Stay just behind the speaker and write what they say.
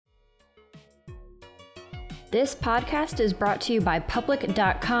This podcast is brought to you by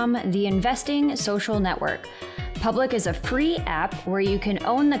Public.com, the investing social network. Public is a free app where you can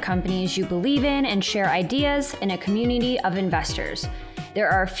own the companies you believe in and share ideas in a community of investors. There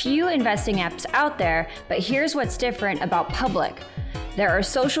are a few investing apps out there, but here's what's different about Public. There are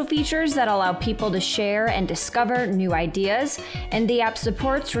social features that allow people to share and discover new ideas, and the app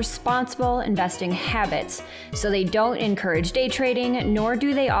supports responsible investing habits, so they don't encourage day trading, nor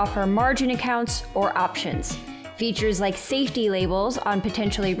do they offer margin accounts or options. Features like safety labels on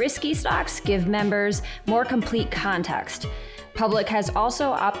potentially risky stocks give members more complete context. Public has also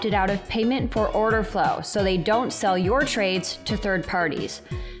opted out of payment for order flow, so they don't sell your trades to third parties.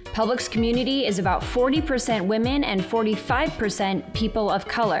 Public's community is about 40% women and 45% people of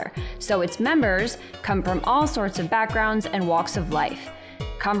color, so its members come from all sorts of backgrounds and walks of life.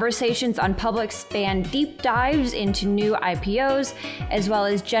 Conversations on Public span deep dives into new IPOs, as well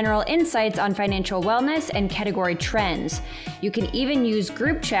as general insights on financial wellness and category trends. You can even use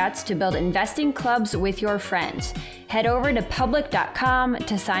group chats to build investing clubs with your friends. Head over to Public.com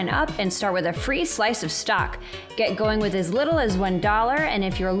to sign up and start with a free slice of stock. Get going with as little as $1, and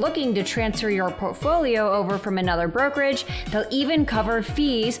if you're looking to transfer your portfolio over from another brokerage, they'll even cover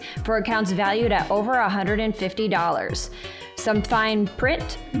fees for accounts valued at over $150. Some fine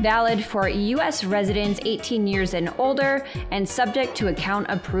print, valid for U.S. residents 18 years and older, and subject to account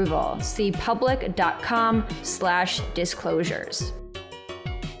approval. See public.com/disclosures.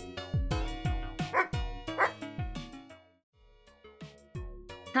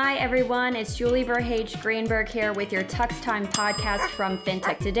 Hi everyone, it's Julie Verhage-Greenberg here with your Tux Time podcast from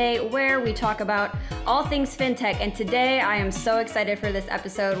FinTech Today, where we talk about all things FinTech. And today I am so excited for this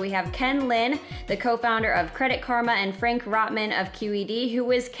episode. We have Ken Lin, the co-founder of Credit Karma, and Frank Rotman of QED, who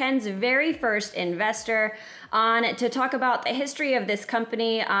was Ken's very first investor, on to talk about the history of this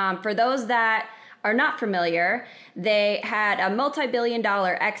company. For those that are not familiar, they had a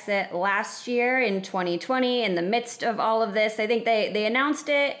multi-billion-dollar exit last year in 2020 in the midst of all of this. I think they announced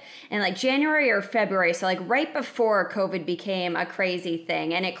it in like January or February, so like right before COVID became a crazy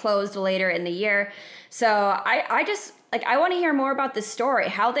thing, and it closed later in the year. So I just I want to hear more about this story,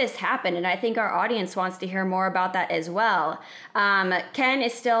 how this happened, and I think our audience wants to hear more about that as well. Ken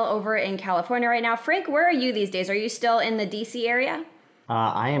is still over in California right now. Frank, where are you these days? Are you still in the DC area?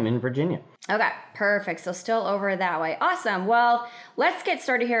 I am in Virginia. Okay, perfect. So still over that way. Awesome. Well, let's get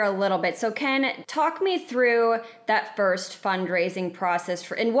started here a little bit. So Ken, talk me through that first fundraising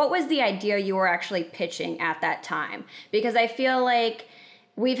process and what was the idea you were actually pitching at that time? Because I feel like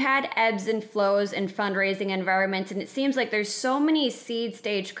we've had ebbs and flows in fundraising environments, and it seems like there's so many seed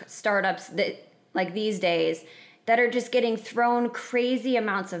stage startups that like these days that are just getting thrown crazy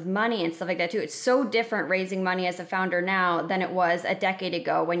amounts of money and stuff like that too. It's so different raising money as a founder now than it was a decade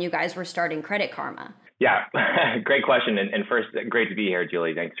ago when you guys were starting Credit Karma. Yeah, great question. And first, great to be here,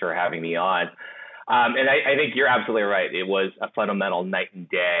 Julie. Thanks for having me on. And I think you're absolutely right. It was a fundamental night and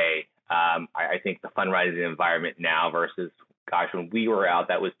day. I think the fundraising environment now versus, when we were out,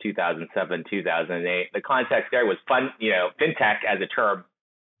 that was 2007, 2008. The context there was fintech as a term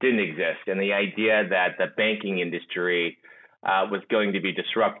didn't exist. And the idea that the banking industry was going to be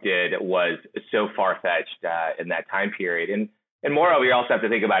disrupted was so far-fetched in that time period. And moreover, you also have to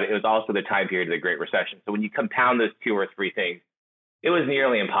think about it. It was also the time period of the Great Recession. So when you compound those two or three things, it was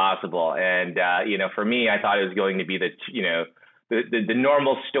nearly impossible. And, for me, I thought it was going to be the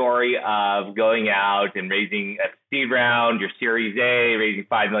normal story of going out and raising a seed round, your Series A, raising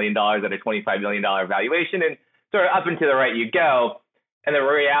 $5 million at a $25 million valuation, and sort of up and to the right you go. And the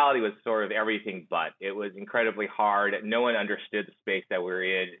reality was sort of everything but. It was incredibly hard. No one understood the space that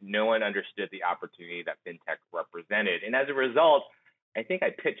we're in. No one understood the opportunity that fintech represented. And as a result, I think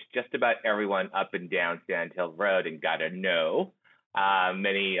I pitched just about everyone up and down Sand Hill Road and got a no,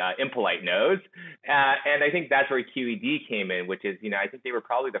 many impolite no's. And I think that's where QED came in, which is, I think they were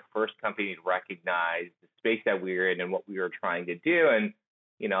probably the first company to recognize the space that we were in and what we were trying to do. And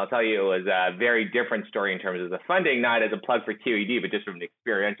I'll tell you, it was a very different story in terms of the funding, not as a plug for QED, but just from an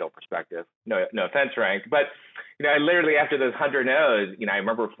experiential perspective. No offense, Frank. But, I literally, after those 100 no's, I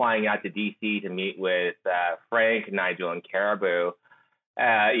remember flying out to DC to meet with Frank, Nigel, and Caribou.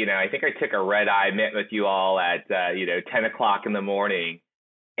 I think I took a red eye, met with you all at, 10 o'clock in the morning,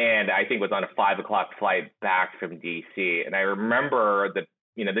 and I think was on a 5 o'clock flight back from DC. And I remember the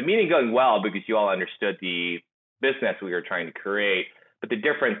meeting going well because you all understood the business we were trying to create. But the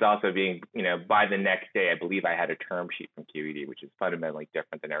difference also being, by the next day, I believe I had a term sheet from QED, which is fundamentally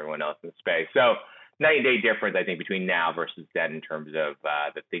different than everyone else in the space. So night and day difference, I think, between now versus then in terms of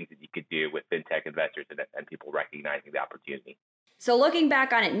the things that you could do with fintech investors and people recognizing the opportunity. So looking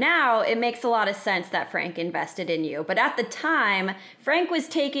back on it now, it makes a lot of sense that Frank invested in you. But at the time, Frank was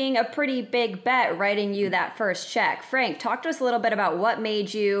taking a pretty big bet writing you that first check. Frank, talk to us a little bit about what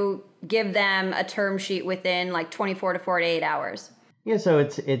made you give them a term sheet within like 24 to 48 hours. Yeah, so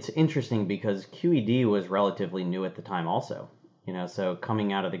it's interesting because QED was relatively new at the time also. So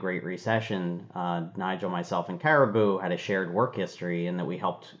coming out of the Great Recession, Nigel, myself, and Caribou had a shared work history in that we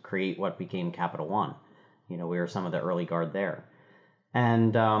helped create what became Capital One. We were some of the early guard there.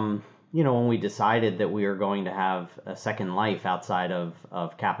 And, when we decided that we were going to have a second life outside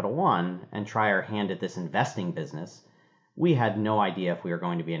of Capital One and try our hand at this investing business, we had no idea if we were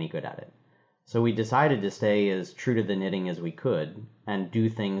going to be any good at it. So we decided to stay as true to the knitting as we could and do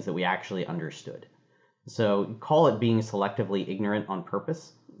things that we actually understood. So call it being selectively ignorant on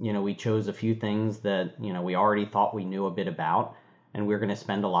purpose. We chose a few things that, we already thought we knew a bit about, and we're going to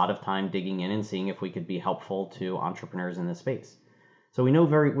spend a lot of time digging in and seeing if we could be helpful to entrepreneurs in this space. So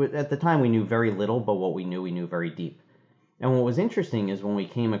at the time we knew very little, but what we knew very deep. And what was interesting is when we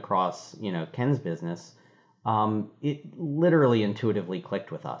came across, Ken's business, it literally intuitively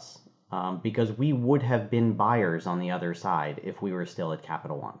clicked with us because we would have been buyers on the other side if we were still at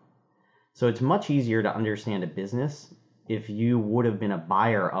Capital One. So it's much easier to understand a business if you would have been a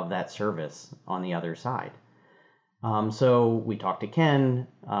buyer of that service on the other side. So we talked to Ken,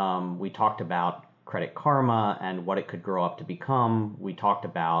 we talked about Credit Karma and what it could grow up to become. We talked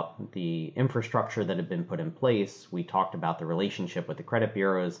about the infrastructure that had been put in place. We talked about the relationship with the credit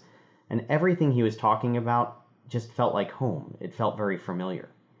bureaus, and everything he was talking about just felt like home. It felt very familiar.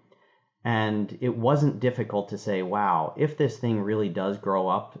 And it wasn't difficult to say, wow, if this thing really does grow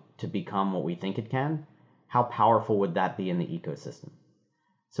up to become what we think it can, how powerful would that be in the ecosystem?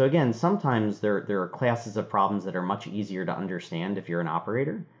 So again, sometimes there are classes of problems that are much easier to understand if you're an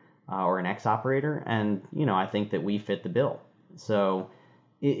operator or an ex-operator. And, I think that we fit the bill. So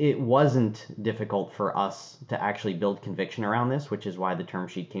it wasn't difficult for us to actually build conviction around this, which is why the term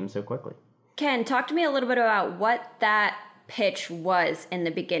sheet came so quickly. Ken, talk to me a little bit about what that pitch was in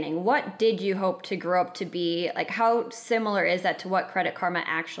the beginning. What did you hope to grow up to be? Like, how similar is that to what Credit Karma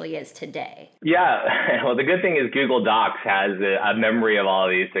actually is today? Yeah, well, the good thing is Google Docs has a memory of all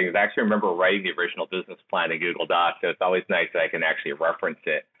of these things. I actually remember writing the original business plan in Google Docs, so it's always nice that I can actually reference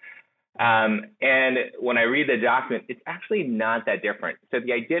it. And when I read the document, it's actually not that different. So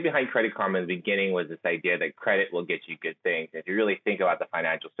the idea behind Credit Karma in the beginning was this idea that credit will get you good things. If you really think about the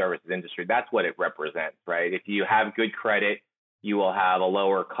financial services industry, that's what it represents, right? If you have good credit, you will have a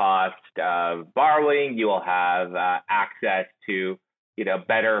lower cost of borrowing. You will have access to,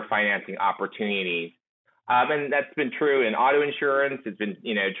 better financing opportunities. And that's been true in auto insurance. It's been,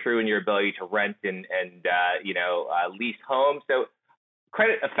 true in your ability to rent and lease homes. So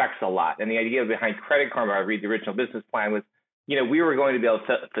credit affects a lot. And the idea behind Credit Karma, I read the original business plan, was, we were going to be able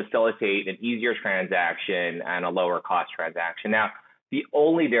to facilitate an easier transaction and a lower cost transaction. Now, the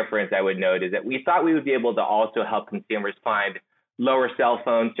only difference I would note is that we thought we would be able to also help consumers find lower cell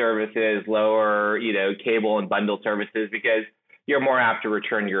phone services, lower, cable and bundle services, because you're more apt to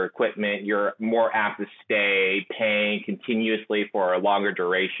return your equipment. You're more apt to stay paying continuously for a longer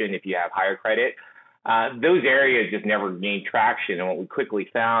duration if you have higher credit. Those areas just never gained traction. And what we quickly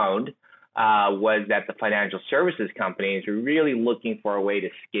found was that the financial services companies were really looking for a way to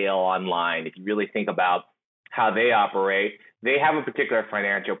scale online. If you really think about how they operate, they have a particular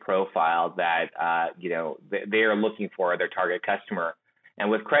financial profile that, they are looking for their target customer. And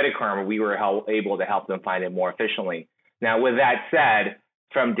with Credit Karma, we were able to help them find it more efficiently. Now, with that said,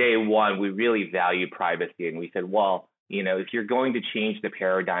 from day one, we really value privacy. And we said, well, if you're going to change the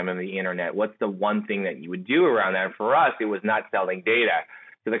paradigm of the internet, what's the one thing that you would do around that? And for us, it was not selling data.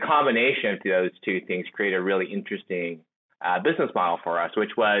 So the combination of those two things created a really interesting business model for us,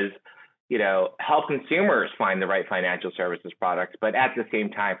 which was, help consumers find the right financial services products, but at the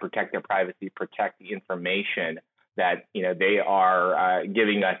same time, protect their privacy, protect the information that, they are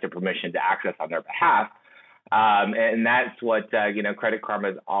giving us the permission to access on their behalf. And that's what, Credit Karma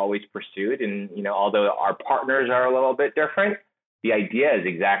has always pursued. And, although our partners are a little bit different, the idea is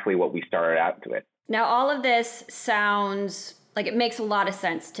exactly what we started out with. Now, all of this sounds like it makes a lot of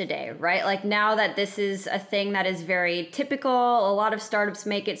sense today, right? Like now that this is a thing that is very typical, a lot of startups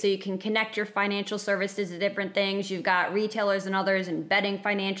make it so you can connect your financial services to different things. You've got retailers and others embedding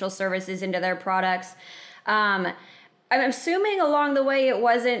financial services into their products. I'm assuming along the way it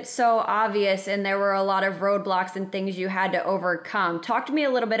wasn't so obvious and there were a lot of roadblocks and things you had to overcome. Talk to me a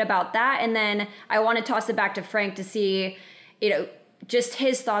little bit about that. And then I want to toss it back to Frank to see, just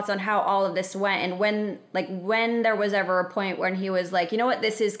his thoughts on how all of this went, and when there was ever a point when he was like, you know what,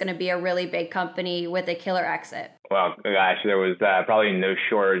 this is going to be a really big company with a killer exit. Well, gosh, there was probably no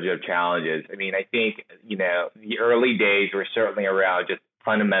shortage of challenges. I mean, I think, the early days were certainly around just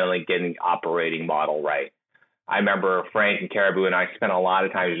fundamentally getting the operating model right. I remember Frank and Caribou and I spent a lot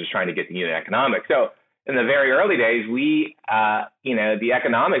of time just trying to get the unit economics. So in the very early days, the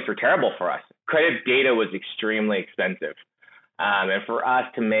economics were terrible for us. Credit data was extremely expensive. And for us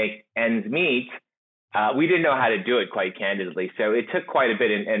to make ends meet, we didn't know how to do it, quite candidly. So it took quite a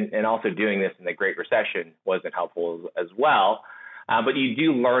bit, and also doing this in the Great Recession wasn't helpful as well. But you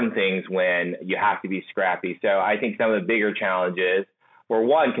do learn things when you have to be scrappy. So I think some of the bigger challenges were,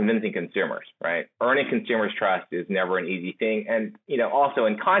 one, convincing consumers, right? Earning consumers' trust is never an easy thing. And, also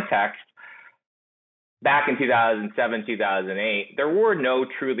in context, back in 2007, 2008, there were no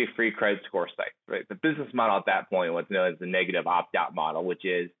truly free credit score sites, right? The business model at that point was known as the negative opt-out model, which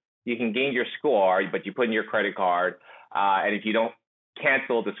is you can gain your score, but you put in your credit card, and if you don't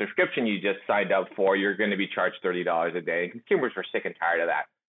cancel the subscription you just signed up for, you're going to be charged $30 a day. And consumers were sick and tired of that.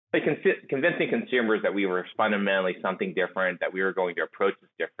 But convincing consumers that we were fundamentally something different, that we were going to approach this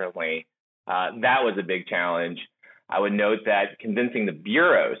differently, that was a big challenge. I would note that convincing the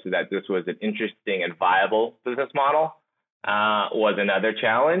bureaus that this was an interesting and viable business model was another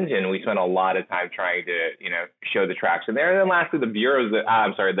challenge, and we spent a lot of time trying to, show the traction there. And then lastly, the bureaus,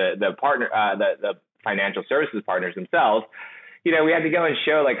 the financial services partners themselves, we had to go and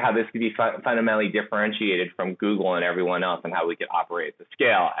show how this could be fundamentally differentiated from Google and everyone else, and how we could operate at the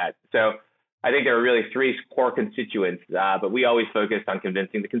scale. So I think there were really three core constituents, but we always focused on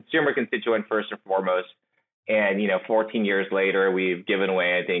convincing the consumer constituent first and foremost. And, 14 years later, we've given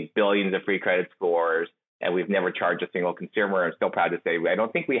away, I think, billions of free credit scores, and we've never charged a single consumer. I'm still proud to say I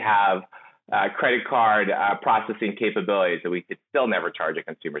don't think we have credit card processing capabilities, so we could still never charge a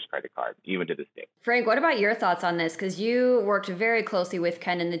consumer's credit card, even to this day. Frank, what about your thoughts on this? Because you worked very closely with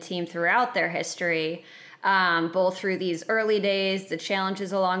Ken and the team throughout their history, both through these early days, the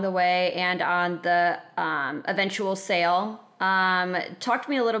challenges along the way, and on the eventual sale. Talk to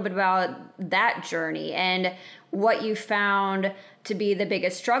me a little bit about that journey and what you found to be the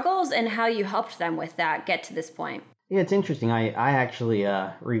biggest struggles and how you helped them with that get to this point. Yeah, it's interesting. I actually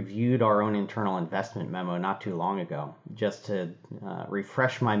reviewed our own internal investment memo not too long ago, just to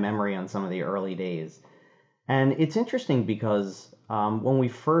refresh my memory on some of the early days. And it's interesting because when we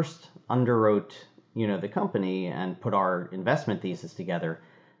first underwrote, the company and put our investment thesis together,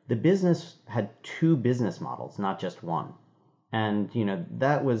 the business had two business models, not just one. And,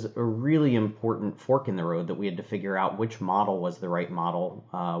 that was a really important fork in the road that we had to figure out which model was the right model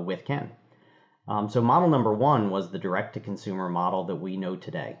with Ken. So model number one was the direct-to-consumer model that we know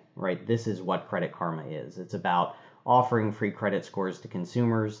today, right? This is what Credit Karma is. It's about offering free credit scores to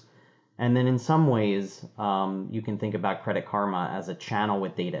consumers. And then in some ways, you can think about Credit Karma as a channel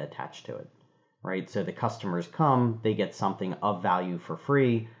with data attached to it, right? So the customers come, they get something of value for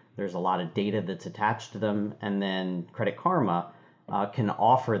free. There's a lot of data that's attached to them, and then Credit Karma can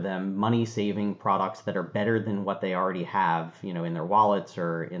offer them money-saving products that are better than what they already have, in their wallets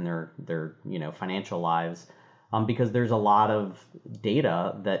or in their financial lives, because there's a lot of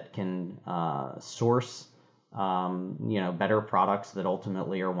data that can source better products that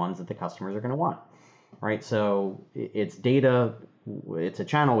ultimately are ones that the customers are going to want, right? So it's data. It's a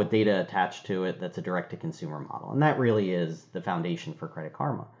channel with data attached to it that's a direct-to-consumer model, and that really is the foundation for Credit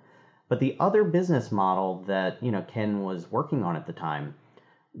Karma. But the other business model that Ken was working on at the time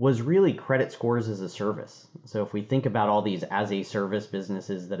was really credit scores as a service. So if we think about all these as a service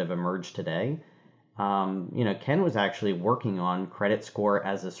businesses that have emerged today, Ken was actually working on credit score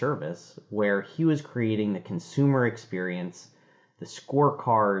as a service, where he was creating the consumer experience, the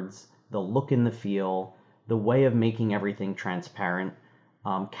scorecards, the look and the feel, the way of making everything transparent,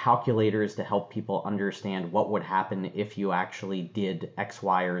 calculators to help people understand what would happen if you actually did X,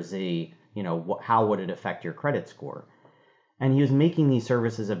 Y, or Z, how would it affect your credit score? And he was making these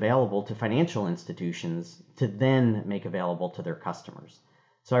services available to financial institutions to then make available to their customers.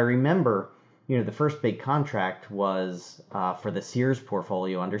 So I remember, the first big contract was for the Sears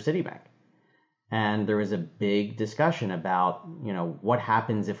portfolio under Citibank. And there was a big discussion about, what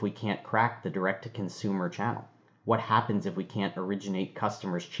happens if we can't crack the direct-to-consumer channel? What happens if we can't originate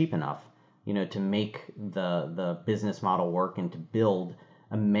customers cheap enough, to make the business model work and to build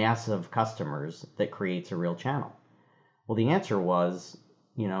a mass of customers that creates a real channel? Well, the answer was,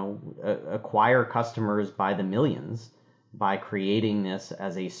 acquire customers by the millions by creating this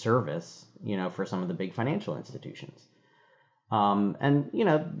as a service, for some of the big financial institutions. And,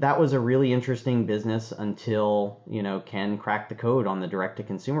 that was a really interesting business until, Ken cracked the code on the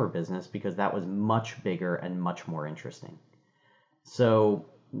direct-to-consumer business, because that was much bigger and much more interesting. So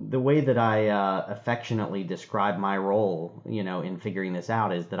the way that I affectionately describe my role, in figuring this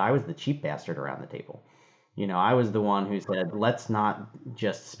out is that I was the cheap bastard around the table. I was the one who said, let's not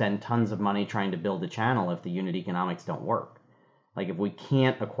just spend tons of money trying to build a channel if the unit economics don't work. Like, if we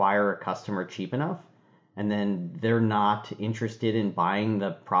can't acquire a customer cheap enough, and then they're not interested in buying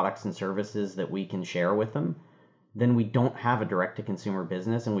the products and services that we can share with them, then we don't have a direct-to-consumer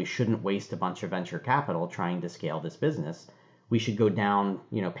business, and we shouldn't waste a bunch of venture capital trying to scale this business. We should go down,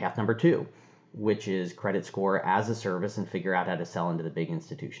 path number 2, which is credit score as a service and figure out how to sell into the big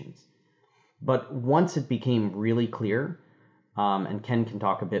institutions. But once it became really clear, and Ken can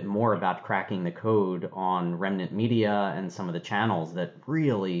talk a bit more about cracking the code on Remnant Media and some of the channels that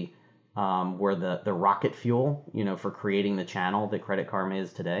really were the rocket fuel, for creating the channel that Credit Karma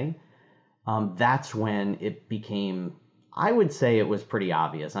is today. That's when it became, I would say it was pretty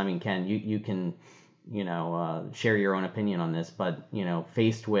obvious. I mean, Ken, you can, share your own opinion on this, but,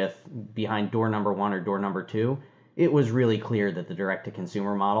 faced with behind door number 1 or door number 2, it was really clear that the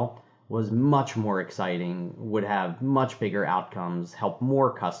direct-to-consumer model was much more exciting, would have much bigger outcomes, help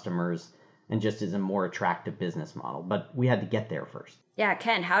more customers, and just is a more attractive business model. But we had to get there first. Yeah,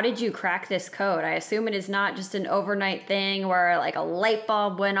 Ken, how did you crack this code? I assume it is not just an overnight thing where like a light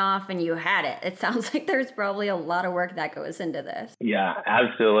bulb went off and you had it. It sounds like there's probably a lot of work that goes into this. Yeah,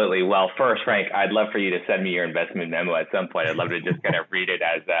 absolutely. Well, first, Frank, I'd love for you to send me your investment memo at some point. I'd love to just kind of read it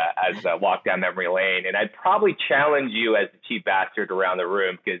as a walk down memory lane. And I'd probably challenge you as the cheap bastard around the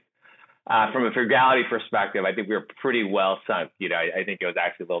room, because from a frugality perspective, I think we were pretty well sunk. I think it was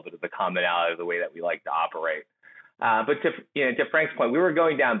actually a little bit of the commonality of the way that we like to operate. But to Frank's point, we were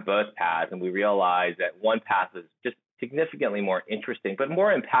going down both paths, and we realized that one path was just significantly more interesting, but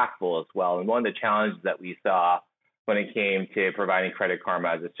more impactful as well. And one of the challenges that we saw when it came to providing Credit Karma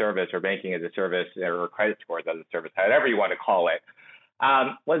as a service, or banking as a service, or credit scores as a service, however you want to call it,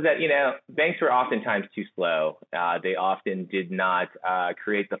 was that, banks were oftentimes too slow. They often did not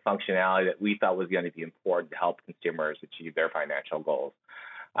create the functionality that we thought was going to be important to help consumers achieve their financial goals.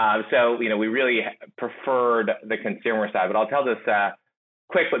 So we really preferred the consumer side. But I'll tell this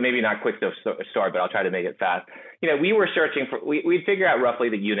quick, but maybe not quick story, but I'll try to make it fast. We were searching for, we'd figure out roughly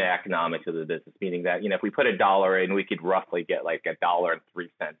the unit economics of the business, meaning that, if we put $1 in, we could roughly get like $1.03 out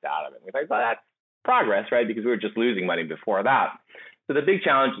of it. We're like, well, that's progress, right? Because we were just losing money before that. So the big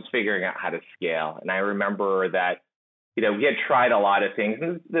challenge was figuring out how to scale. And I remember that, we had tried a lot of things,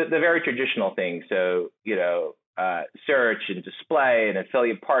 the very traditional things. So, search and display and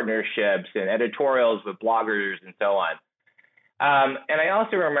affiliate partnerships and editorials with bloggers and so on. And I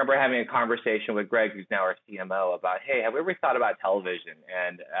also remember having a conversation with Greg, who's now our CMO, about, hey, have we ever thought about television?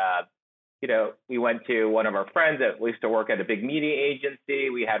 And, we went to one of our friends that used to work at a big media agency.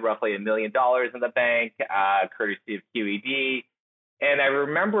 We had roughly $1 million in the bank, courtesy of QED. And I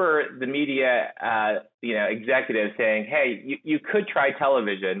remember the media, executives saying, hey, you could try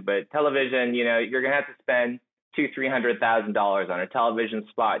television, but television, you're going to have to spend $200,000-$300,000 on a television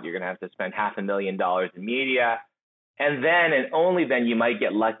spot. You're going to have to spend $500,000 in media. And then, and only then, you might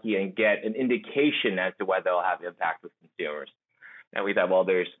get lucky and get an indication as to whether they'll have impact with consumers. And we thought, well,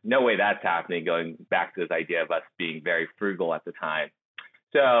 there's no way that's happening, going back to this idea of us being very frugal at the time.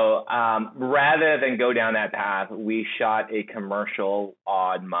 So rather than go down that path, we shot a commercial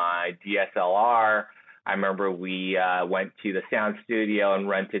on my DSLR. I remember we went to the sound studio and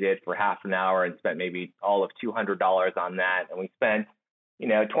rented it for half an hour and spent maybe all of $200 on that. And we spent,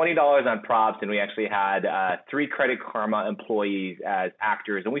 $20 on props, and we actually had 3 Credit Karma employees as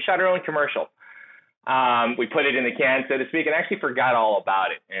actors, and we shot our own commercial. We put it in the can, so to speak, and actually forgot all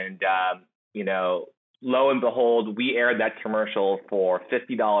about it. And, lo and behold, we aired that commercial for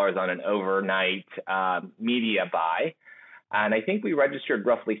 $50 on an overnight media buy. And I think we registered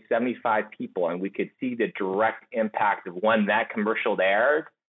roughly 75 people, and we could see the direct impact of when that commercial aired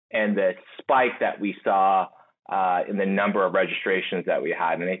and the spike that we saw in the number of registrations that we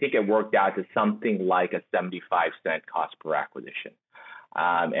had. And I think it worked out to something like a 75-cent cost per acquisition.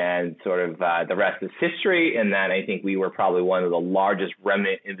 And sort of the rest is history, in that I think we were probably one of the largest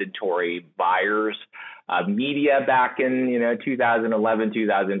remnant inventory buyers of media back in 2011,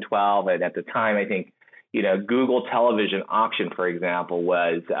 2012. And at the time, I think Google television auction, for example,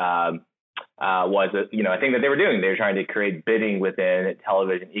 was a thing that they were doing. They were trying to create bidding within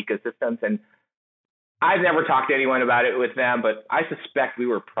television ecosystems. And I've never talked to anyone about it with them, but I suspect we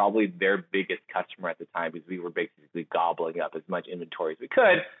were probably their biggest customer at the time, because we were basically gobbling up as much inventory as we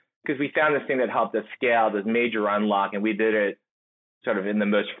could, because we found this thing that helped us scale, this major unlock, and we did it sort of in the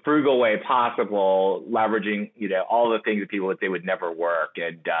most frugal way possible, leveraging, all the things that people would say would never work.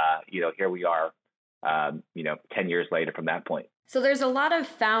 And, here we are, 10 years later from that point. So there's a lot of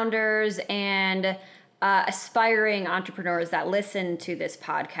founders and aspiring entrepreneurs that listen to this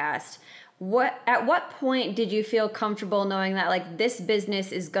podcast. At what point did you feel comfortable knowing that like this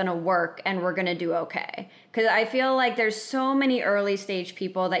business is going to work and we're going to do okay? Because I feel like there's so many early stage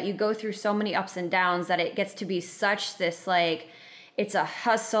people that you go through so many ups and downs that it gets to be such this like, it's a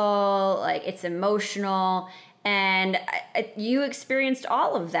hustle, like it's emotional. And you experienced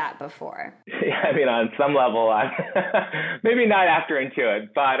all of that before. Yeah, I mean, on some level, maybe not after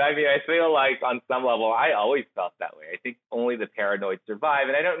Intuit, but I mean, I feel like on some level, I always felt that way. I think only the paranoid survive.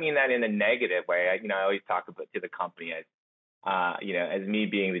 And I don't mean that in a negative way. I always talk about to the company as, as me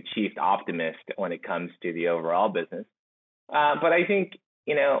being the chief optimist when it comes to the overall business. But I think,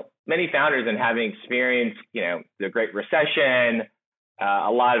 many founders and having experienced, the Great Recession, a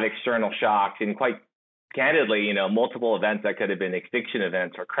lot of external shocks, and quite candidly, multiple events that could have been extinction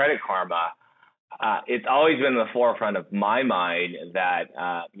events or Credit Karma, it's always been in the forefront of my mind that,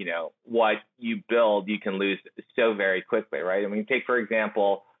 what you build, you can lose so very quickly, right? I mean, take, for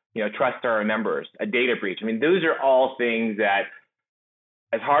example, trust our members, a data breach. I mean, those are all things that,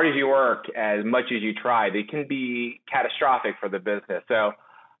 as hard as you work, as much as you try, they can be catastrophic for the business. So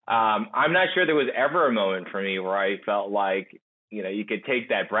I'm not sure there was ever a moment for me where I felt like, you could take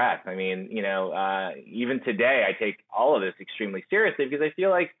that breath. I mean, even today, I take all of this extremely seriously because I feel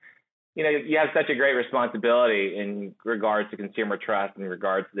like, you have such a great responsibility in regards to consumer trust, in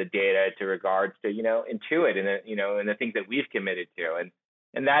regards to the data, to regards to, Intuit and, and the things that we've committed to.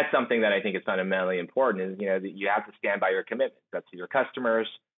 And that's something that I think is fundamentally important is, that you have to stand by your commitments. That's to your customers,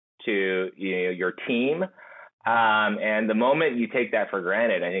 to, your team. And the moment you take that for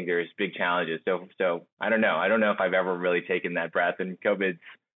granted, I think there's big challenges. So I don't know. I don't know if I've ever really taken that breath, and COVID's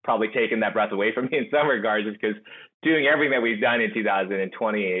probably taken that breath away from me in some regards, just because doing everything that we've done in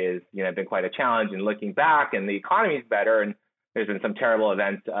 2020 is, been quite a challenge. And looking back, and the economy's better, and there's been some terrible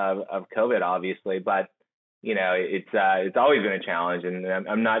events of COVID, obviously, but it's always been a challenge, and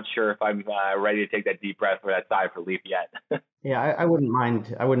I'm not sure if I'm ready to take that deep breath or that sigh of relief yet. Yeah, I wouldn't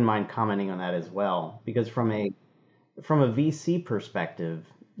mind commenting on that as well, because from a VC perspective,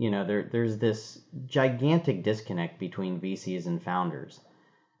 there's this gigantic disconnect between VCs and founders,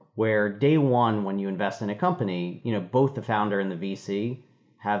 where day one, when you invest in a company, both the founder and the VC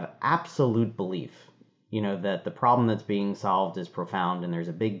have absolute belief, that the problem that's being solved is profound, and there's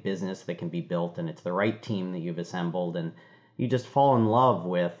a big business that can be built, and it's the right team that you've assembled, and you just fall in love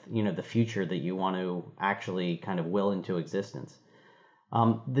with, the future that you want to actually kind of will into existence.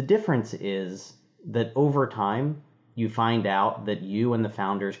 The difference is that over time, you find out that you and the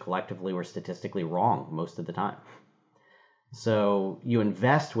founders collectively were statistically wrong most of the time. So you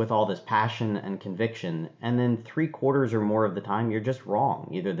invest with all this passion and conviction, and then 3/4 or more of the time, you're just wrong.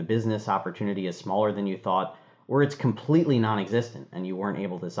 Either the business opportunity is smaller than you thought, or it's completely non-existent and you weren't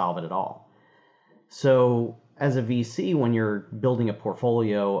able to solve it at all. So as a VC, when you're building a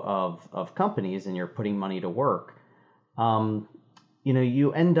portfolio of companies and you're putting money to work,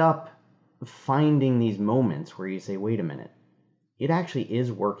 you end up finding these moments where you say, wait a minute, it actually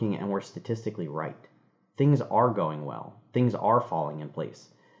is working and we're statistically right. Things are going well. Things are falling in place.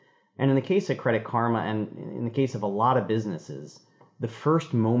 And in the case of Credit Karma, and in the case of a lot of businesses, the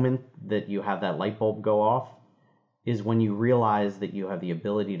first moment that you have that light bulb go off is when you realize that you have the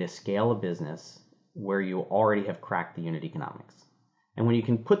ability to scale a business where you already have cracked the unit economics. And when you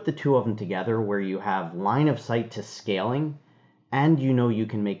can put the two of them together, where you have line of sight to scaling, and you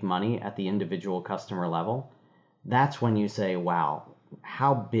can make money at the individual customer level, that's when you say, wow,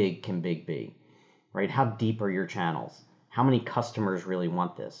 how big can big be, right? How deep are your channels? How many customers really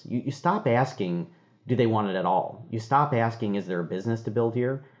want this? You stop asking, do they want it at all? You stop asking, is there a business to build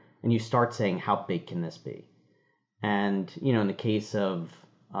here? And you start saying, how big can this be? And, in the case of,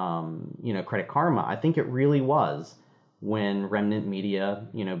 Credit Karma, I think it really was when Remnant Media,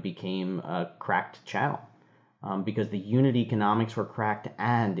 became a cracked channel, because the unit economics were cracked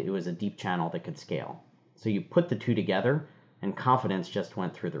and it was a deep channel that could scale. So you put the two together and confidence just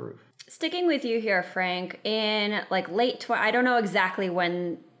went through the roof. Sticking with you here, Frank, in I don't know exactly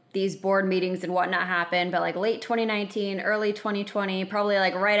when these board meetings and whatnot happened, but late 2019, early 2020, probably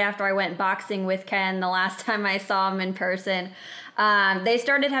right after I went boxing with Ken the last time I saw him in person, they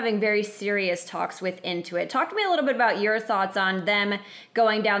started having very serious talks with Intuit. Talk to me a little bit about your thoughts on them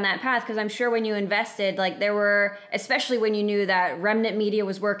going down that path, because I'm sure when you invested, there were, especially when you knew that Remnant Media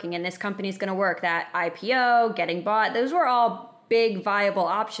was working and this company's going to work, that IPO, getting bought, those were all big viable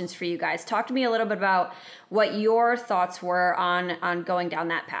options for you guys. Talk to me a little bit about what your thoughts were on going down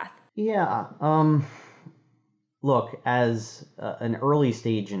that path. Yeah. Look, as an early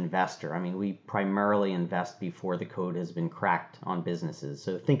stage investor, I mean, we primarily invest before the code has been cracked on businesses.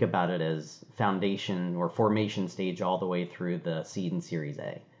 So think about it as foundation or formation stage all the way through the seed and Series A.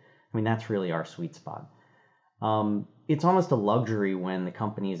 I mean, that's really our sweet spot. It's almost a luxury when the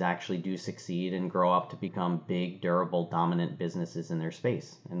companies actually do succeed and grow up to become big, durable, dominant businesses in their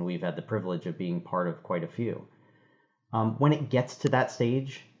space. And we've had the privilege of being part of quite a few. When it gets to that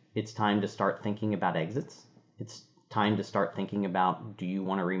stage, it's time to start thinking about exits. It's time to start thinking about, do you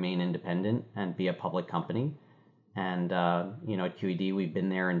want to remain independent and be a public company? And, at QED, we've been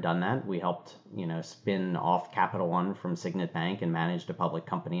there and done that. We helped, spin off Capital One from Signet Bank and managed a public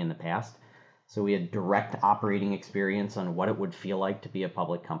company in the past. So we had direct operating experience on what it would feel like to be a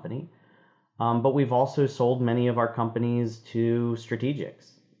public company. But we've also sold many of our companies to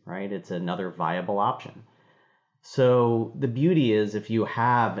strategics, right? It's another viable option. So the beauty is, if you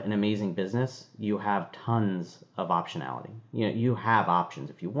have an amazing business, you have tons of optionality. You have options.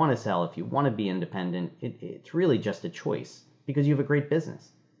 If you want to sell, if you want to be independent, it's really just a choice because you have a great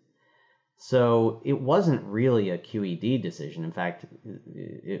business. So it wasn't really a QED decision. In fact,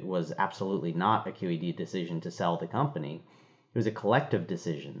 it was absolutely not a QED decision to sell the company. It was a collective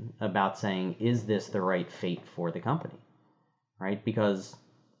decision about saying, is this the right fate for the company, right? Because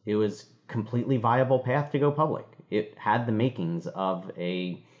it was completely viable path to go public. It had the makings of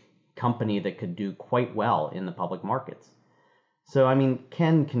a company that could do quite well in the public markets. So, I mean,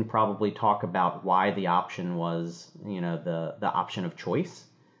 Ken can probably talk about why the option was, the option of choice,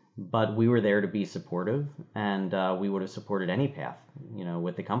 but we were there to be supportive, and we would have supported any path,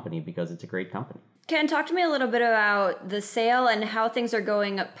 with the company because it's a great company. Ken, talk to me a little bit about the sale and how things are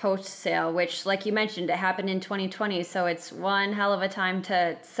going post-sale, which, like you mentioned, it happened in 2020. So it's one hell of a time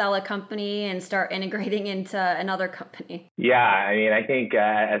to sell a company and start integrating into another company. Yeah, I mean, I think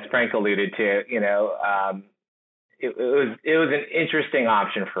as Frank alluded to, it was an interesting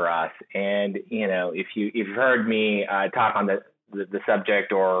option for us. And, if you've heard me talk on the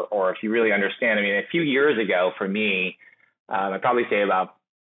subject or if you really understand, I mean, a few years ago for me, I'd probably say about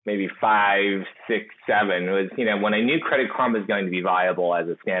maybe 5, 6, 7 was, when I knew Credit Karma was going to be viable as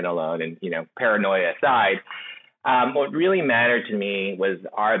a standalone and, paranoia aside, what really mattered to me was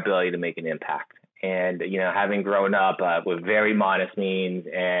our ability to make an impact. And, having grown up with very modest means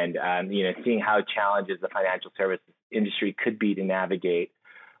and, seeing how challenges the financial services industry could be to navigate,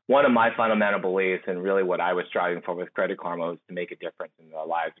 one of my fundamental beliefs and really what I was striving for with Credit Karma was to make a difference in the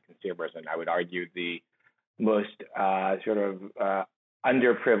lives of consumers. And I would argue the most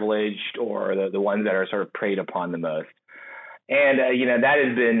underprivileged or the ones that are sort of preyed upon the most. And, that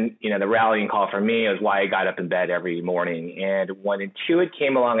has been, the rallying call for me is why I got up in bed every morning. And when Intuit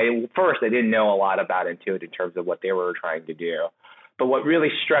came along, first, I didn't know a lot about Intuit in terms of what they were trying to do. But what really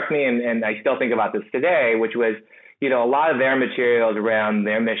struck me, and I still think about this today, which was, a lot of their materials around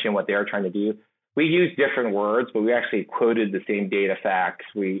their mission, what they're trying to do, we used different words, but we actually quoted the same data facts.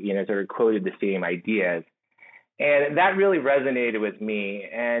 We, sort of quoted the same ideas. And that really resonated with me.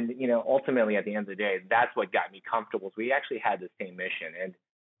 And, ultimately, at the end of the day, that's what got me comfortable. Is we actually had the same mission. And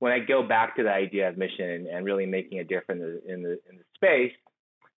when I go back to the idea of mission and really making a difference in the space,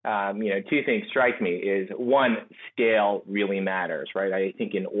 two things strike me is one, scale really matters, right? I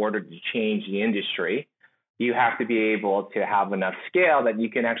think in order to change the industry, you have to be able to have enough scale that you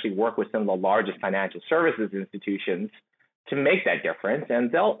can actually work with some of the largest financial services institutions to make that difference.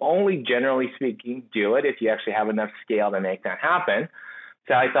 And they'll only, generally speaking, do it if you actually have enough scale to make that happen.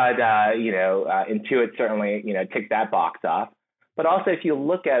 So I thought, Intuit certainly, ticked that box off. But also, if you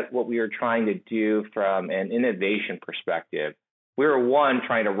look at what we were trying to do from an innovation perspective, we were, one,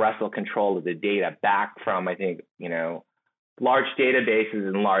 trying to wrestle control of the data back from, I think, large databases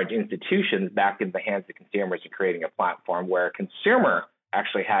and large institutions back in the hands of consumers and creating a platform where a consumer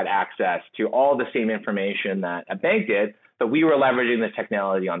actually had access to all the same information that a bank did, but we were leveraging the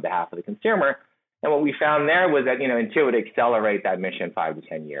technology on behalf of the consumer. And what we found there was that, Intuit would accelerate that mission 5 to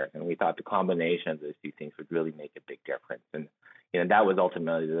 10 years. And we thought the combination of those two things would really make a big difference. And, that was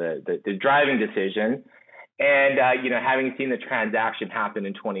ultimately the driving decision. And, having seen the transaction happen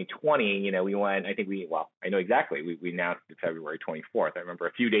in 2020, we went, I know exactly. We announced it February 24th. I remember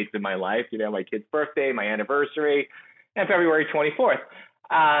a few dates in my life, my kid's birthday, my anniversary, and February 24th.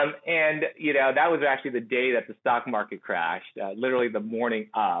 That was actually the day that the stock market crashed, literally the morning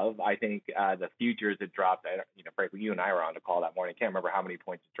of. I think the futures had dropped. Frankly, you and I were on the call that morning. I can't remember how many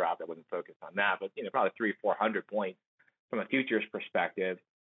points it dropped. I wasn't focused on that, but probably 300-400 points from a futures perspective.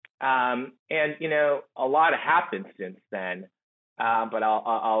 A lot happened since then. But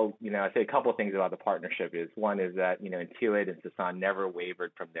I'll say a couple of things about the partnership. One is that Intuit and Sasan never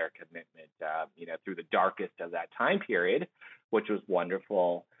wavered from their commitment, through the darkest of that time period, which was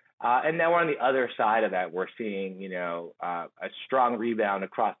wonderful. And now on the other side of that, we're seeing a strong rebound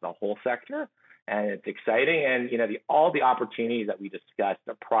across the whole sector, and it's exciting. And all the opportunities that we discussed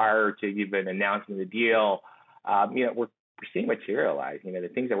prior to even announcing the deal, we're seeing materialize. The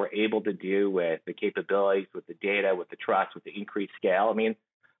things that we're able to do with the capabilities, with the data, with the trust, with the increased scale. I mean,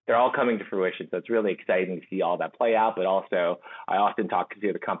 they're all coming to fruition. So it's really exciting to see all that play out. But also, I often talk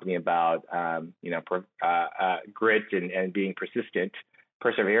to the company about grit and being persistent,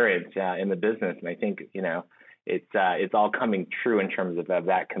 perseverance in the business. And I think it's all coming true in terms of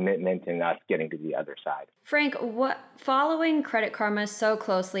that commitment and us getting to the other side. Frank, following Credit Karma so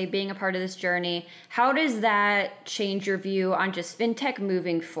closely, being a part of this journey, how does that change your view on just fintech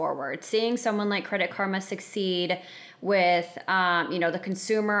moving forward? Seeing someone like Credit Karma succeed with the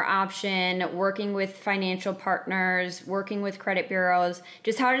consumer option, working with financial partners, working with credit bureaus,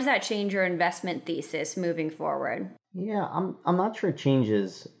 just how does that change your investment thesis moving forward? Yeah, I'm not sure it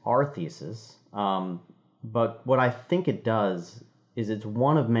changes our thesis. But what I think it does is it's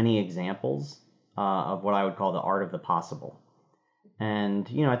one of many examples of what I would call the art of the possible. And,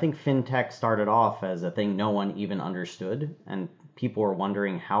 I think fintech started off as a thing no one even understood. And people were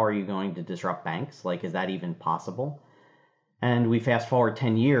wondering, how are you going to disrupt banks? Like, is that even possible? And we fast forward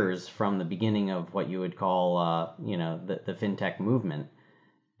 10 years from the beginning of what you would call, the fintech movement.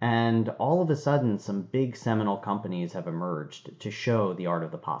 And all of a sudden, some big seminal companies have emerged to show the art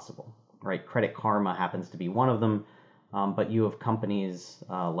of the possible. Right, Credit Karma happens to be one of them, but you have companies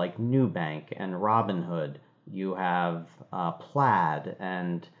like Nubank and Robinhood. You have Plaid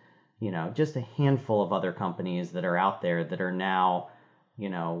and just a handful of other companies that are out there that are now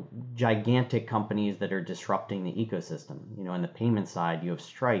gigantic companies that are disrupting the ecosystem. On the payment side, you have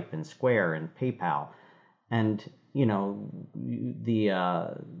Stripe and Square and PayPal, and the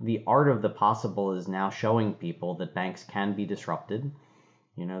art of the possible is now showing people that banks can be disrupted.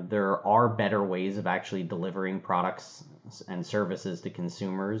 There are better ways of actually delivering products and services to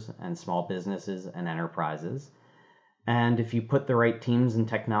consumers and small businesses and enterprises. And if you put the right teams and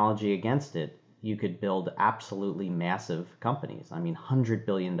technology against it, you could build absolutely massive companies. I mean, $100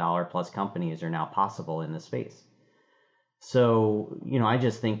 billion plus companies are now possible in this space. So, I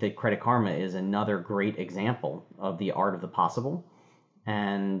just think that Credit Karma is another great example of the art of the possible.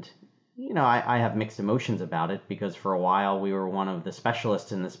 And I have mixed emotions about it because for a while we were one of the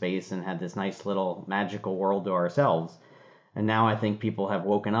specialists in the space and had this nice little magical world to ourselves. And now I think people have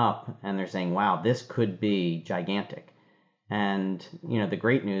woken up and they're saying, wow, this could be gigantic. And, the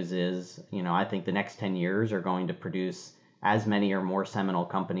great news is, I think the next 10 years are going to produce as many or more seminal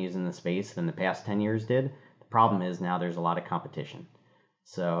companies in the space than the past 10 years did. The problem is now there's a lot of competition.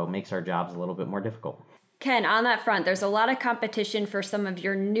 So it makes our jobs a little bit more difficult. Ken, on that front, there's a lot of competition for some of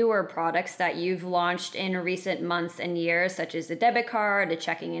your newer products that you've launched in recent months and years, such as the debit card, a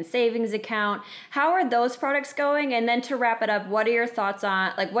checking and savings account. How are those products going? And then to wrap it up, what are your thoughts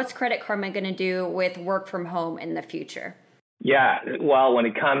on, what's Credit Karma going to do with work from home in the future? Yeah, well, when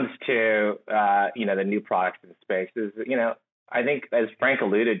it comes to, the new products in the space, I think, as Frank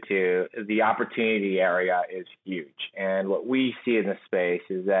alluded to, the opportunity area is huge. And what we see in the space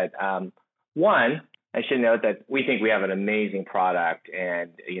is that, one, I should note that we think we have an amazing product,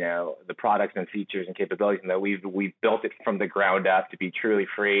 and the products and features and capabilities, and that we've built it from the ground up to be truly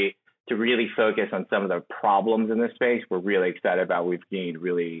free, to really focus on some of the problems in this space. We're really excited about. We've gained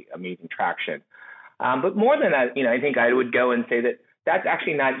really amazing traction. But more than that, I think I would go and say that that's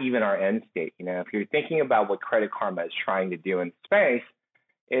actually not even our end state. If you're thinking about what Credit Karma is trying to do in space,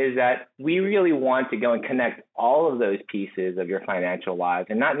 is that we really want to go and connect all of those pieces of your financial lives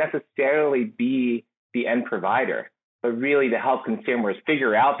and not necessarily be the end provider, but really to help consumers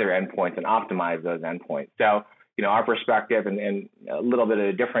figure out their endpoints and optimize those endpoints. So, our perspective and a little bit of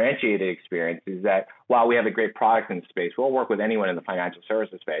a differentiated experience is that while we have a great product in the space, we'll work with anyone in the financial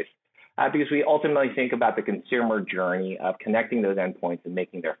services space because we ultimately think about the consumer journey of connecting those endpoints and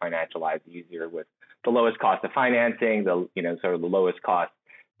making their financial lives easier with the lowest cost of financing, the sort of the lowest cost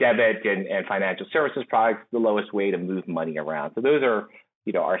debit and financial services products, the lowest way to move money around. So those are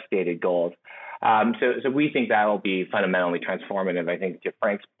our stated goals. So we think that will be fundamentally transformative. I think to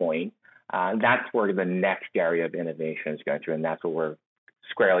Frank's point, that's where the next area of innovation is going through, and that's what we're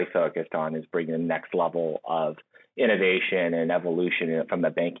squarely focused on, is bringing the next level of innovation and evolution from the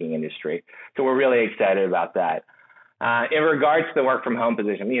banking industry. So we're really excited about that. In regards to the work from home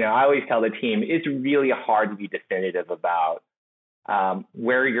position, I always tell the team it's really hard to be definitive about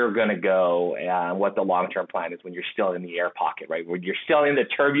where you're going to go and what the long-term plan is when you're still in the air pocket, right? When you're still in the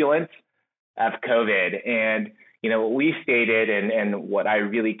turbulence of COVID. And, what we stated and what I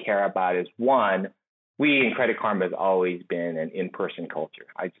really care about is, one, we in Credit Karma has always been an in-person culture.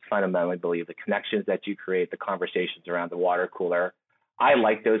 I just fundamentally believe the connections that you create, the conversations around the water cooler, I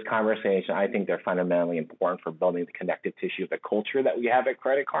like those conversations. I think they're fundamentally important for building the connective tissue of the culture that we have at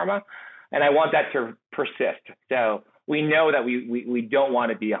Credit Karma. And I want that to persist. So we know that we don't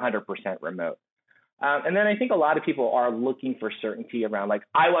want to be 100% remote. And then I think a lot of people are looking for certainty around, like,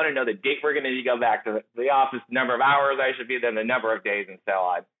 I want to know the date we're going to go back to the office, number of hours I should be there, the number of days, and so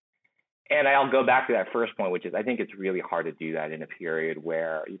on. And I'll go back to that first point, which is I think it's really hard to do that in a period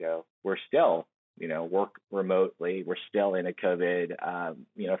where, we're still, work remotely. We're still in a COVID,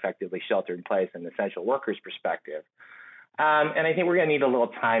 effectively shelter in place and essential workers perspective. And I think we're going to need a little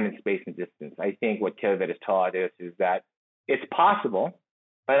time and space and distance. I think what COVID has taught us is that it's possible,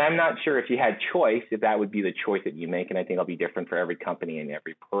 but I'm not sure if you had choice, if that would be the choice that you make. And I think it'll be different for every company and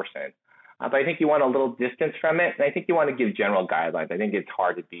every person. But I think you want a little distance from it. And I think you want to give general guidelines. I think it's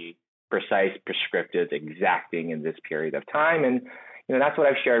hard to be precise, prescriptive, exacting in this period of time. And, that's what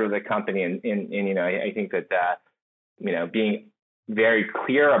I've shared with the company. And I think that, being very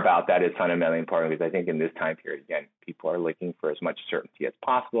clear about that is fundamentally important, because I think in this time period, again, people are looking for as much certainty as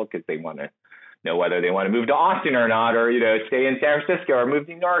possible because they want to know whether they want to move to Austin or not, or, stay in San Francisco or move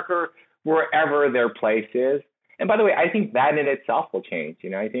to New York or wherever their place is. And by the way, I think that in itself will change.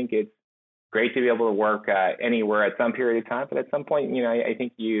 I think it's great to be able to work anywhere at some period of time, but at some point, I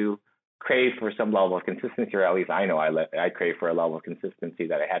think you crave for some level of consistency, or at least I know I crave for a level of consistency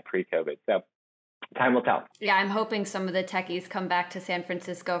that I had pre-COVID. So time will tell. Yeah, I'm hoping some of the techies come back to San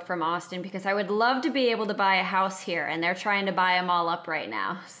Francisco from Austin, because I would love to be able to buy a house here, and they're trying to buy them all up right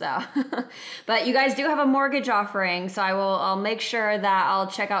now. So, but you guys do have a mortgage offering, so I'll make sure that I'll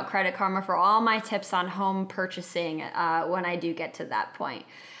check out Credit Karma for all my tips on home purchasing when I do get to that point.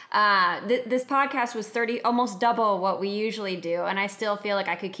 This podcast was almost double what we usually do, and I still feel like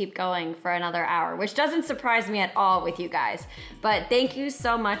I could keep going for another hour, which doesn't surprise me at all with you guys. But thank you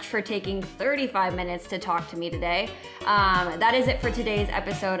so much for taking 35 minutes to talk to me today. That is it for today's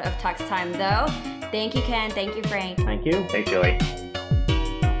episode of Tux Time, though. Thank you, Ken. Thank you, Frank. Thank you. Thanks, Julie.